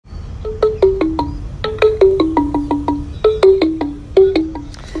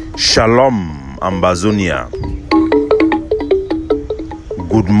Shalom, Ambazonia.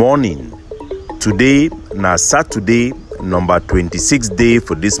 Good morning. Today na Saturday, number 26 day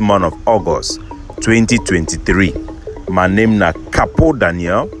for this month of August 2023. My name na Capo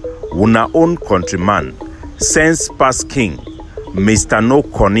Daniel, una own countryman, sense past king, Mr. No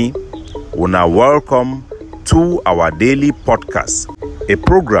Connie. Una welcome to our daily podcast, a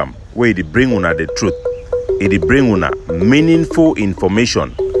program where it bring una the truth, it bring una meaningful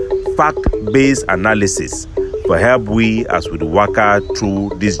information, fact-based analysis for help we as we walk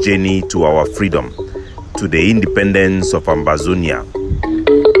through this journey to our freedom, to the independence of Ambazonia.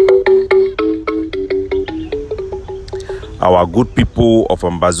 Our good people of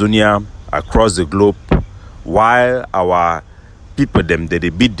Ambazonia across the globe, while our people them they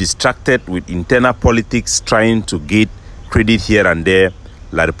be distracted with internal politics trying to get credit here and there,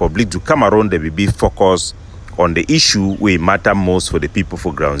 La Republic du Cameroon they will be focused on the issue we matter most for the people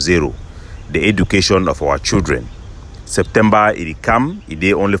for ground zero, the education of our children. September it come, it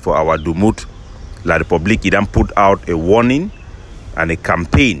day only for our Dumut. La Republic it put out a warning and a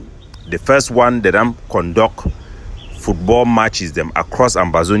campaign. The first one that conduct football matches them across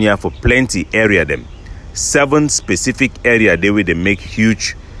Ambazonia for plenty area them. 7 specific area they will they make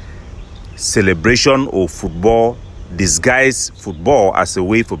huge celebration of football, disguise football as a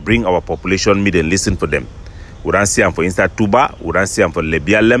way for bring our population mid and listen for them. We don't see them for Insta Tuba, we don't see them for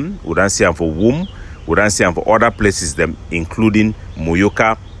Lebialem, we don't see them for Womb, we don't see them for other places them, including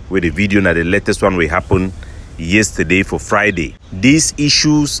Moyoka, where the video na the latest one will happen yesterday for Friday. These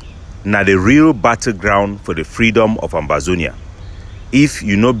issues na the real battleground for the freedom of Ambazonia. If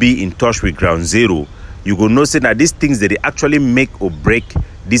you no be in touch with ground zero, you go know say that these things that they actually make or break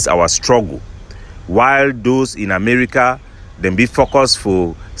this our struggle. While those in America then be focused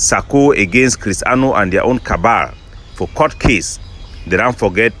for Sako against Cristiano and their own cabal for court case, they don't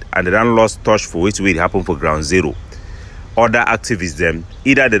forget and they don't lost touch for which way it happened for ground zero. Other activists them,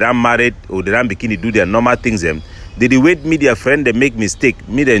 either they don't married or they don't begin to do their normal things them. They wait me their friend they make mistake,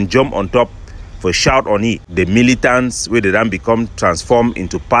 me then jump on top for shout on it. The militants where they don't become transformed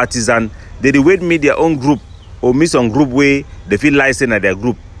into partisan, they wait me their own group or me some group where they feel licensed at their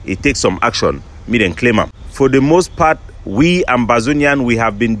group. It takes some action, me then claim them. For the most part, we Ambazonian, we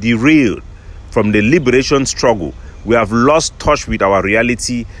have been derailed from the liberation struggle. We have lost touch with our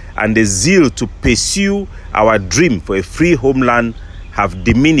reality, and the zeal to pursue our dream for a free homeland have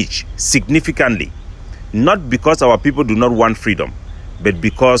diminished significantly. Not because our people do not want freedom, but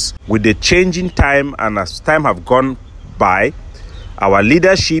because with the changing time and as time have gone by, our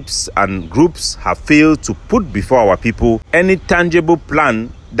leaderships and groups have failed to put before our people any tangible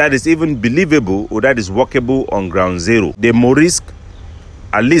plan that is even believable or that is workable on ground zero. The Maurice,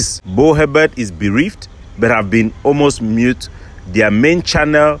 at least Bo Herbert is bereaved, but have been almost mute. Their main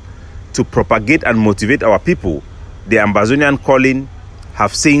channel to propagate and motivate our people, the Ambazonian calling,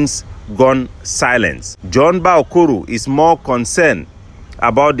 have since gone silent. John Baokoro is more concerned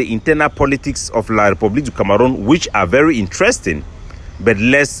about the internal politics of La Republique du Cameroon, which are very interesting, but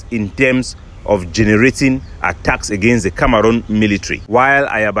less in terms of generating attacks against the Cameroon military. While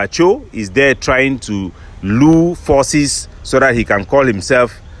Ayabacho is there trying to lure forces so that he can call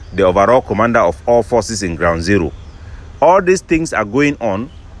himself the overall commander of all forces in ground zero. All these things are going on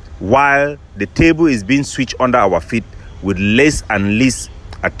while the table is being switched under our feet with less and less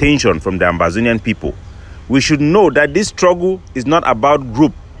attention from the Ambazonian people. We should know that this struggle is not about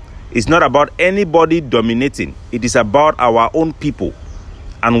group. It's not about anybody dominating. It is about our own people.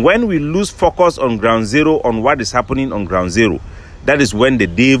 And when we lose focus on ground zero, on what is happening on ground zero, that is when the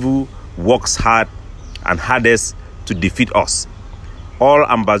devil works hard and hardest to defeat us. All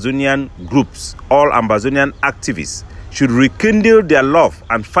Ambazonian groups, all Ambazonian activists should rekindle their love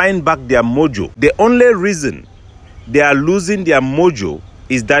and find back their mojo. The only reason they are losing their mojo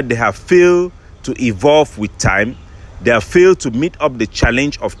is that they have failed to evolve with time. They have failed to meet up the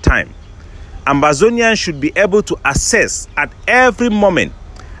challenge of time. Ambazonians should be able to assess at every moment,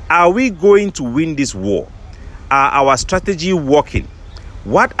 are we going to win this war? Are our strategy working?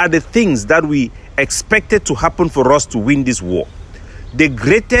 What are the things that we expected to happen for us to win this war? The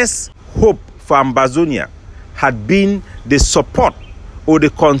greatest hope for Ambazonia had been the support or the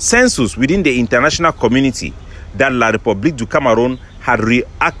consensus within the international community that La Republique du Cameroon had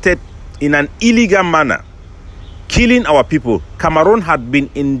reacted in an illegal manner, killing our people. Cameroon had been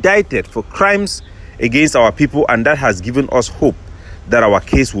indicted for crimes against our people, and that has given us hope that our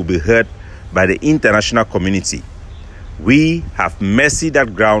case will be heard by the international community. We have messy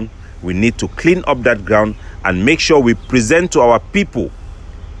that ground. We need to clean up that ground and make sure we present to our people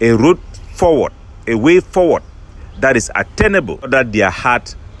a route forward, a way forward that is attainable, so that their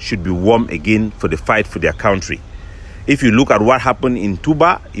heart should be warm again for the fight for their country. If you look at what happened in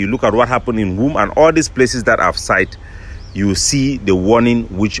Tuba, you look at what happened in Wum and all these places that I've cited, you see the warning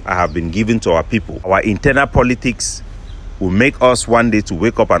which I have been given to our people. Our internal politics will make us one day to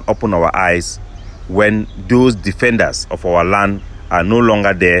wake up and open our eyes when those defenders of our land are no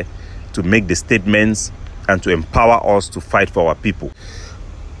longer there to make the statements and to empower us to fight for our people.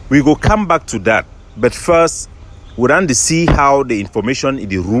 We will come back to that, but first, we want to see how the information is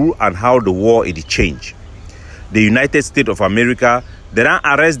the rule and how the war is the change. The United States of America, they don't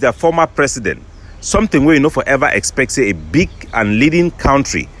arrest their former president. Something we forever expect, say, a big and leading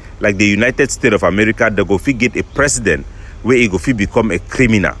country like the United States of America, they go get a president where he go become a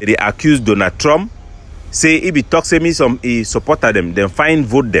criminal. They accuse Donald Trump, say if he talks to me, he supported them, then fine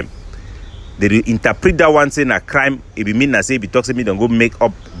vote them. They interpret that one saying a crime. If he mean say if he talks to me, then go make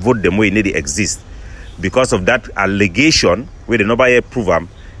up vote them where they exist. Because of that allegation, where they nobody prove them,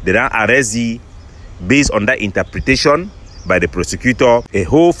 they don't arrest he based on that interpretation by the prosecutor. A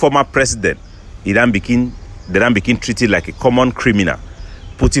whole former president, they don't begin treated like a common criminal,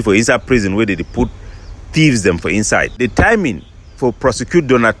 put it for inside prison where they put thieves them for inside. The timing for prosecute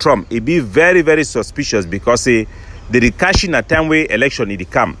Donald Trump, it be very, very suspicious because they cash in a time where election it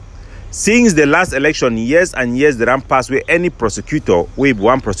come. Since the last election, years and years they don't pass where any prosecutor will be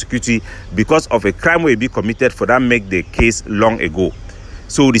one prosecutor because of a crime will be committed for that make the case long ago.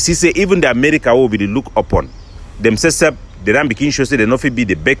 So this is say even the America will be the look upon. Themselves they don't begin show say they not be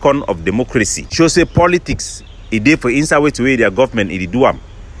the beacon of democracy. Show say politics it dey for inside way to way their government it do am,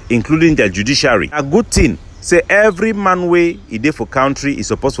 including their judiciary. A good thing say every man way it dey for country is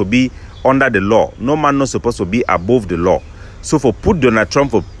supposed to be under the law. No man not supposed to be above the law. So for put Donald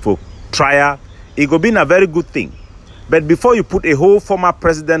Trump for trial, it go be a very good thing. But before you put a whole former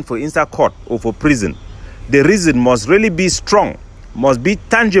president for inside court or for prison, the reason must really be strong, must be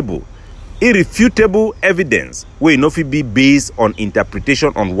tangible, irrefutable evidence where no fit be based on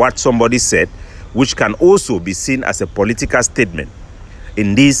interpretation on what somebody said, which can also be seen as a political statement.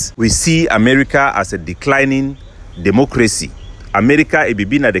 In this, we see America as a declining democracy. America it be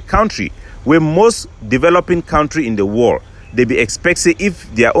been at the country where most developing country in the world, they be expecting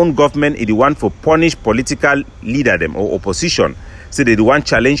if their own government is the one for punish political leader them or opposition, so they the one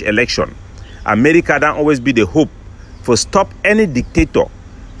challenge election. America don't always be the hope for stop any dictator.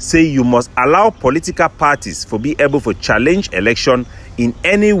 Say you must allow political parties for be able to challenge election in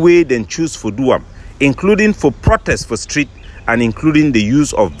any way then choose for do them, including for protest for street and including the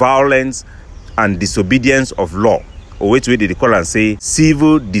use of violence and disobedience of law, or which way they call and say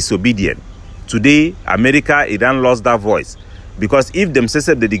civil disobedience. Today, America it done lost that voice because if themselves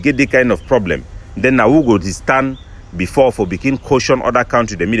they get the kind of problem, then now who go to stand before for begin caution other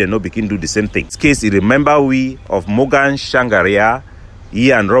country, they may not begin do the same thing. In this case, remember we of Morgan Shangaria,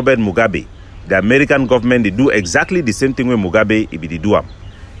 he and Robert Mugabe. The American government they do exactly the same thing with Mugabe if they do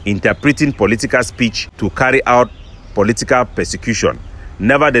interpreting political speech to carry out political persecution.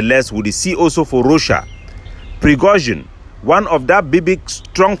 Nevertheless, we see also for Russia, Prigozhin, one of that big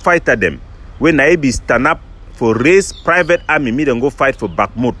strong fighter them, when Naibi stand up for raise private army, me then go fight for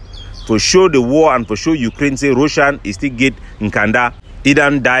Bakhmut, for show the war and for show Ukraine say Russian is still get Nkanda, he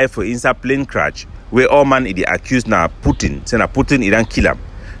don't die for inside plane crash, where all man is accused now Putin, say na Putin he don't kill him.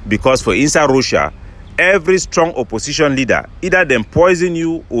 Because for inside Russia, every strong opposition leader, either them poison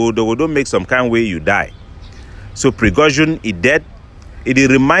you or they will don't make some kind way you die. So Prigozhin is dead. It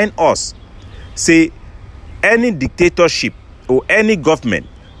remind us, say any dictatorship or any government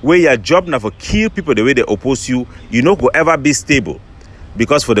where your job now for kill people the way they oppose you, you know will ever be stable.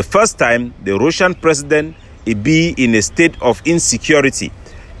 Because for the first time, the Russian president it be in a state of insecurity.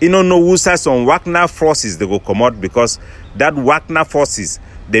 You don't know who says some Wagner forces they go come out because that Wagner forces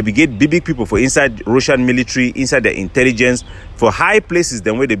they be get big people for inside Russian military, inside the intelligence, for high places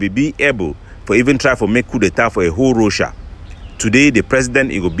then where they be able for even try for make coup d'etat for a whole Russia. Today the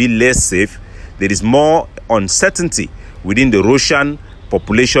president it will be less safe. There is more uncertainty within the Russian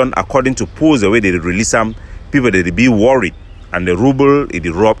population according to polls the way they release them, people they be worried and the ruble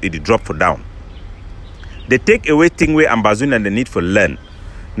it drop for down. They take away thing where Ambazonia and the need for learn.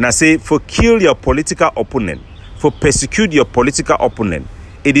 Now say for kill your political opponent, for persecute your political opponent,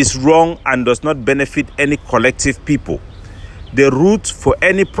 it is wrong and does not benefit any collective people. The route for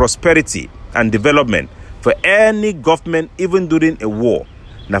any prosperity and development for any government, even during a war,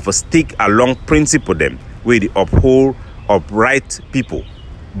 now for stick along principle them where they uphold upright people.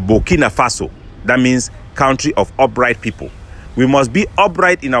 Burkina Faso, that means country of upright people. We must be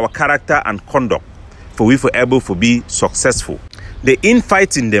upright in our character and conduct for we for able to be successful. The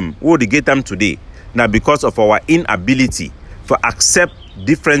infighting them, what they get them today, now because of our inability for accept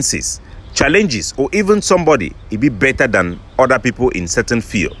differences, challenges, or even somebody it be better than other people in certain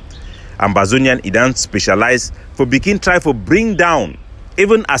field. Ambazonian it don't specialize for begin try for bring down,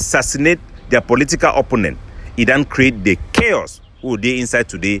 even assassinate their political opponent. It don't create the chaos who they inside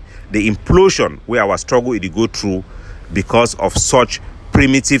today, the implosion where our struggle it go through because of such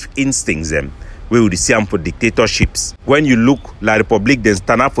primitive instincts them. We would see them for dictatorships. When you look La Republic, then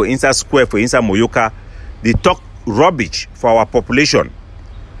stand up for inside square, for inside Moyoka, they talk rubbish for our population.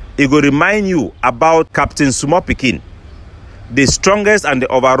 It will remind you about Captain Sumo Pikin, the strongest and the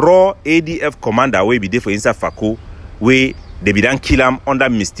overall ADF commander we be there for inside Fako, where they be done kill him under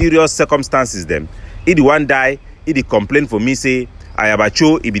mysterious circumstances them. If the one die, if the complain for me say,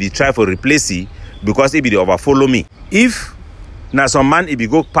 Ayabacho, if the try for replace he, because if the overfollow me. If na some man if he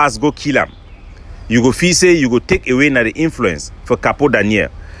go pass, go kill him, you go feel say you go take away na the influence for Capo Daniel.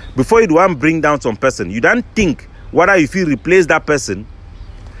 Before you want bring down some person, you don't think whether you feel replace that person.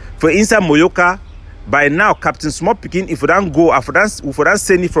 For inside Moyoka, by now Captain Small Pikin, if we don't go, if we don't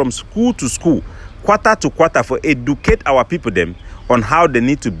send it from school to school, quarter to quarter, for educate our people them on how they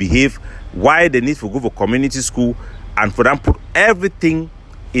need to behave, why they need to go for community school, and for them put everything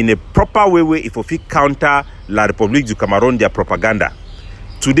in a proper way if we counter La République du Cameroon their propaganda.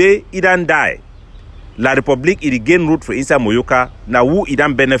 Today it don't die. La République it gain root for inside Moyoka. Now who it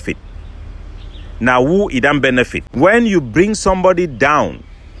don't benefit? Now who it don't benefit? When you bring somebody down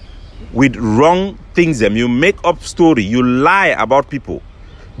with wrong things, them you make up story, you lie about people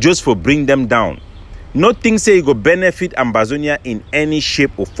just for bring them down. Nothing say you go benefit Ambazonia in any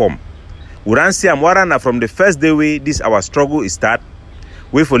shape or form. We don't see Amwarana from the first day way this our struggle is start.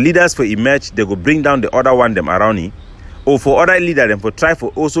 Wait for leaders for emerge, they go bring down the other one them around it. Or for other leader them for try for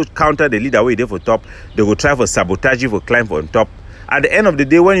also counter the leader way they for top, they go try for sabotage you for climb for on top. At the end of the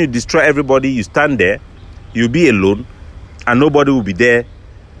day, when you destroy everybody, you stand there, you'll be alone, and nobody will be there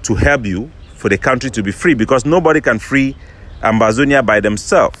to help you for the country to be free, because nobody can free Ambazonia by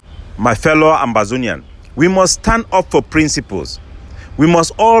themselves. My fellow Ambazonian, we must stand up for principles. We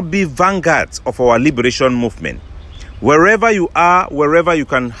must all be vanguards of our liberation movement. Wherever you are, wherever you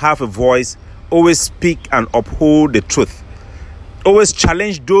can have a voice, always speak and uphold the truth. Always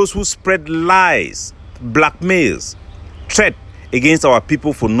challenge those who spread lies, blackmails, threat against our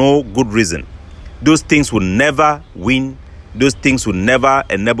people for no good reason. Those things will never win. Those things will never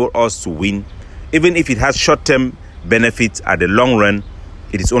enable us to win. Even if it has short-term benefits, at the long run,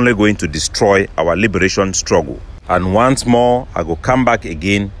 it is only going to destroy our liberation struggle. And once more, I will come back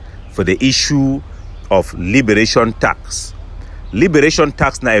again for the issue of liberation tax. Liberation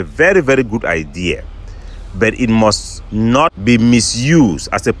tax now a very, very good idea, but it must not be misused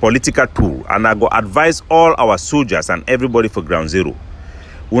as a political tool. And I go advise all our soldiers and everybody for ground zero.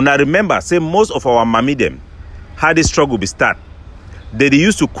 When I remember, say most of our mami them how this struggle be start. They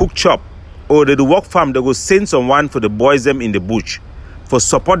used to cook chop, or they do work farm, they go send someone for the boys them in the bush for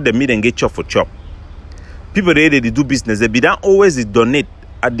support the meat and get chop for chop. People they do business, they be done always donate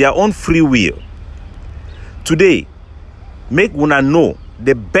at their own free will. Today, make una know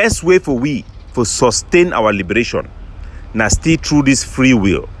the best way for we for sustain our liberation now still through this free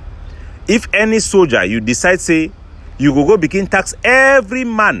will. If any soldier you decide say you go begin tax every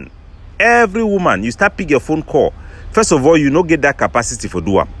man, every woman, you start pick your phone call. First of all, you no get that capacity for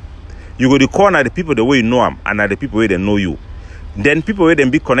do am. You go to call at the people the way you know them and at the people where they know you. Then people where them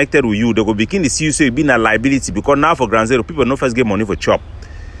be connected with you, they go begin to see you say you be a liability, because now for ground zero, people no first get money for chop.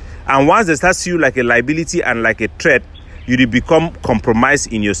 And once they start see you like a liability and like a threat, you become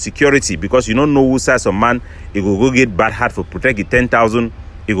compromised in your security, because you don't know who size of man, you go get bad heart for protect it 10,000,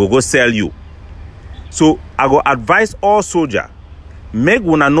 you go sell you. So I go advise all soldiers, make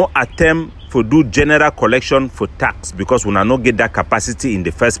una no attempt for do general collection for tax, because una no get that capacity in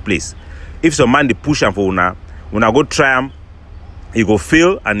the first place. If some man they push am for una go try am, you go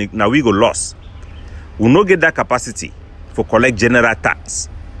fail and now we go lost. We no get that capacity for collect general tax.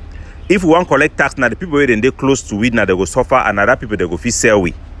 If we want collect tax, now the people where they close to it, now they go suffer, and other people they go feel sell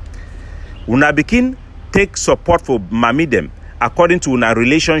we. Una begin take support for mami them according to una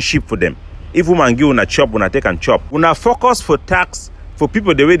relationship for them. If woman give una chop, una take and chop. Una focus for tax for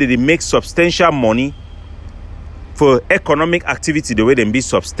people the way they make substantial money, for economic activity the way they be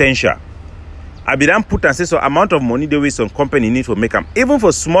substantial. I be done put and say so amount of money the way some company need for make them. Even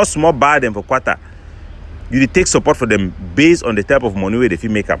for small bar them for quarter, you take support for them based on the type of money where they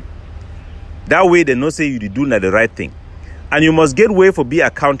feel make them. That way they know say you do not the right thing. And you must get way for be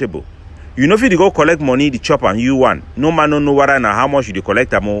accountable. You know if you go collect money, the chop and you want. No man no what and how much you collect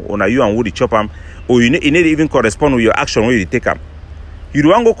them or you and who the chop them, or you need even correspond with your action when you take them. You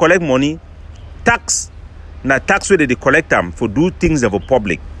don't go collect money, tax na tax wey they collect them for do things for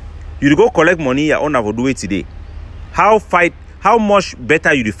public. You go collect money your own for do it today. How much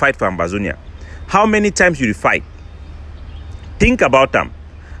better you fight for Ambazonia? How many times you fight? Think about them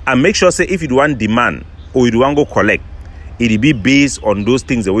and make sure say if you do want demand or you do want go collect, it be based on those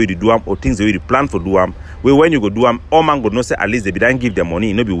things the way you do them or things the way you plan for do them. Where when you go do them, all man go know say at least they be don't give them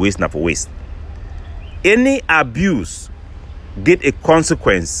money, it no be waste na for waste. Any abuse get a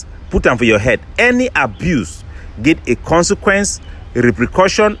consequence. Put them for your head. Any abuse get a consequence, a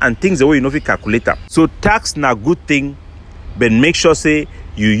repercussion, and things the way you know if you calculate them. So tax na good thing, but make sure say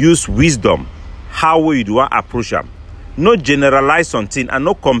you use wisdom. How will you do approach them? Not generalize something and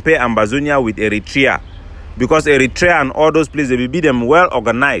not compare Ambazonia with Eritrea, because Eritrea and all those places they will be them well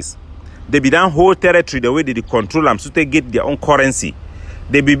organized. They be done whole territory the way they control them, so they get their own currency.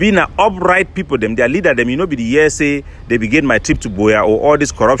 They be na upright people, them their leader, them you know be the year say they be get my trip to Boya or all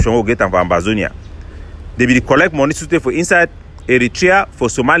this corruption will get them for Ambazonia. They be collect money to stay for inside Eritrea, for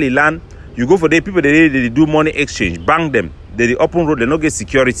Somaliland. You go for the people they do money exchange, bank them, they open road, they no get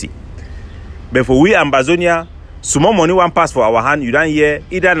security. But for we Ambazonia, small money one pass for our hand, you don't hear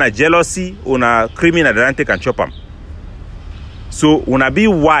either na jealousy or na criminal that don't take and chop them. So una be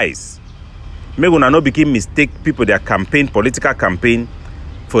wise. Make una no become mistake people their campaign, political campaign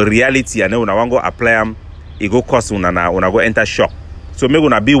for reality, and then una want go apply them, it go cost una go enter shock. So make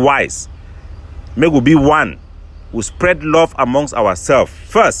una be wise. Make we be one. We spread love amongst ourselves.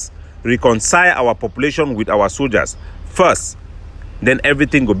 First, reconcile our population with our soldiers. First, then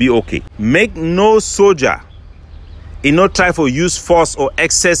everything will be okay. Make no soldier try for use force or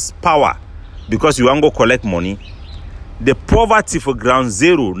excess power because you want go collect money. The poverty for ground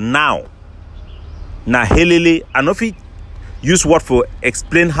zero now. Na helele, and if you use what for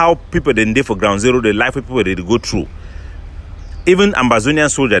explain how people then dey for ground zero, the life of people they go through. Even Ambazonian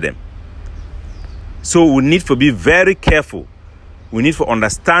soldier them. So we need to be very careful. We need to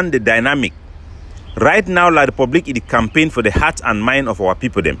understand the dynamic. Right now, La Republic is the campaign for the heart and mind of our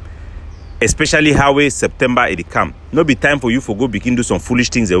people them. Especially how way September it come. No be time for you for go begin do some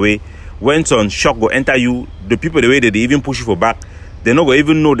foolish things away. When some shock go enter you, the people the way that they even push you for back, they not go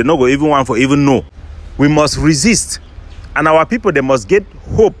even know, they not go even want for even know. We must resist. And our people, they must get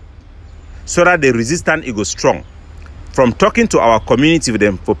hope so that the resistance it go strong. From talking to our community with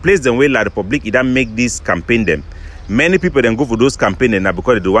them, for place them where La Republic, it don't make this campaign them. Many people then go for those campaigns now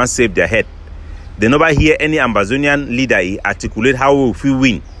because they don't want to save their head. They never hear any Ambazonian leader articulate how we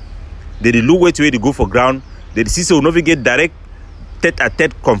win. They look where to go for ground. They see so never get direct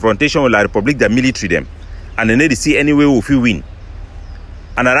tete-a-tete confrontation with La Republic, the military them. And then they see any way we win.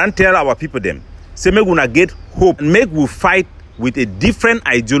 And I don't tell our people them, say make we get hope, make we fight with a different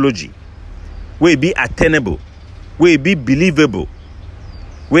ideology, where it be attainable, where it be believable,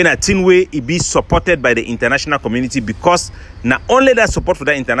 when a thing way it be supported by the international community, because not only that support for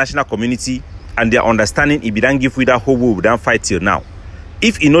the international community and their understanding, it be don't give with that hope we don't fight till now.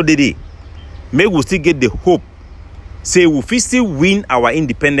 If you know the day, may we still get the hope, say we still win our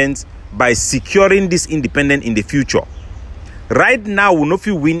independence by securing this independence in the future. Right now, we not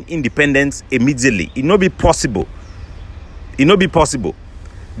win independence immediately. It not be possible. It not be possible.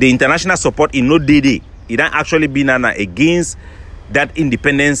 The international support in no day. It don't actually be against that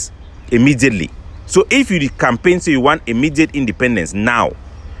independence immediately. So if you campaign say you want immediate independence now,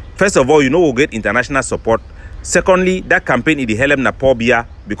 first of all, you know we'll get international support. Secondly, that campaign is the help na Pobia,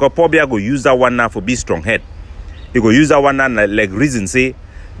 because Pobia go use that one now for be strong head. He go use that one now like reason say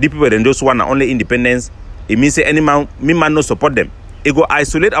the people then just want only independence. It means say any man, me man no support them. It go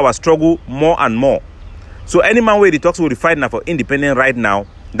isolate our struggle more and more. So any man where he talks will fight now for independence right now,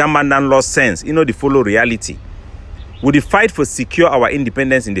 that man done lost sense. You know the follow reality. We the fight for secure our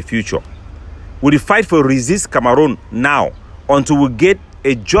independence in the future. We the fight for resist Cameroon now until we get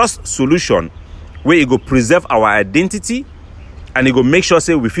a just solution where it go preserve our identity and it go make sure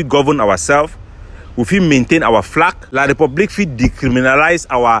say we fit govern ourselves, we fit maintain our flag. La Republic fit decriminalize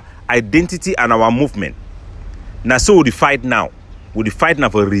our identity and our movement. Now so we the fight now. We the fight now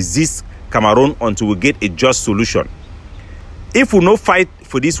for resist Cameroon until we get a just solution. If we no fight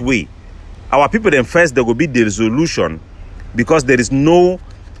for this way, our people then first there will be the resolution, because there is no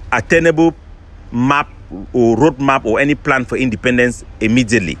attainable map or roadmap or any plan for independence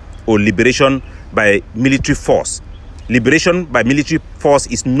immediately or liberation by military force. Liberation by military force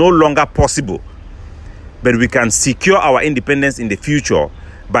is no longer possible, but we can secure our independence in the future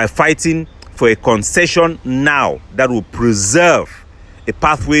by fighting for a concession now that will preserve a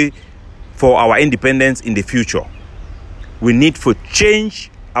pathway for our independence in the future. We need to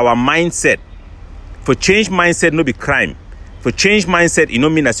change our mindset. For change mindset, no be crime. For change mindset, it no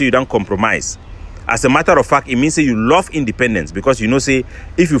mean that you don't compromise. As a matter of fact, it means say you love independence, because you know say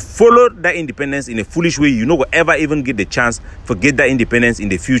if you follow that independence in a foolish way, you no go ever even get the chance to get that independence in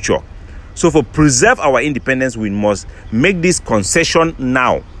the future. So for preserve our independence, we must make this concession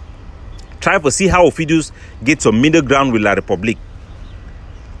now. Try to see how Ophidius get some middle ground with La Republic.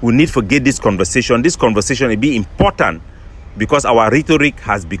 We need to get this conversation. This conversation will be important because our rhetoric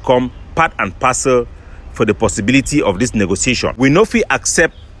has become part and parcel for the possibility of this negotiation. We know if we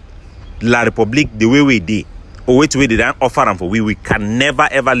accept La Republic the way we did, or which way they don't offer them for we can never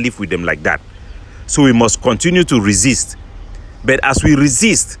ever live with them like that. So we must continue to resist. But as we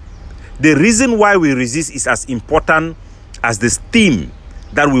resist, the reason why we resist is as important as the steam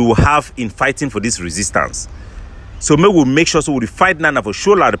that we will have in fighting for this resistance. So may we make sure so we fight now for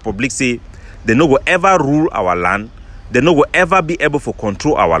sure La Republic say they no will ever rule our land, they no will ever be able to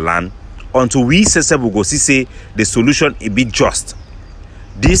control our land until we will go see the solution will be just.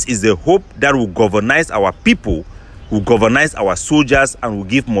 This is the hope that will governize our people, will governize our soldiers, and will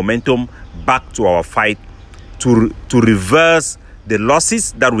give momentum back to our fight to reverse the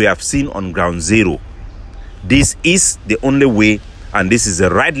losses that we have seen on ground zero. This is the only way, and this is the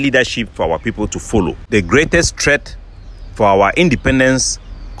right leadership for our people to follow. The greatest threat for our independence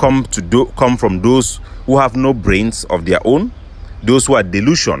come from those who have no brains of their own, those who are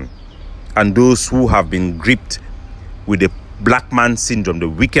delusion, and those who have been gripped with the black man syndrome, the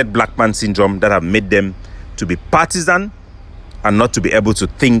wicked black man syndrome that have made them to be partisan and not to be able to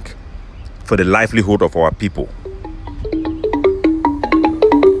think for the livelihood of our people.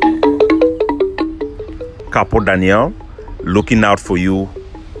 Capo Daniel, looking out for you,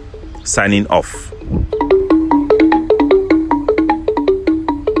 signing off.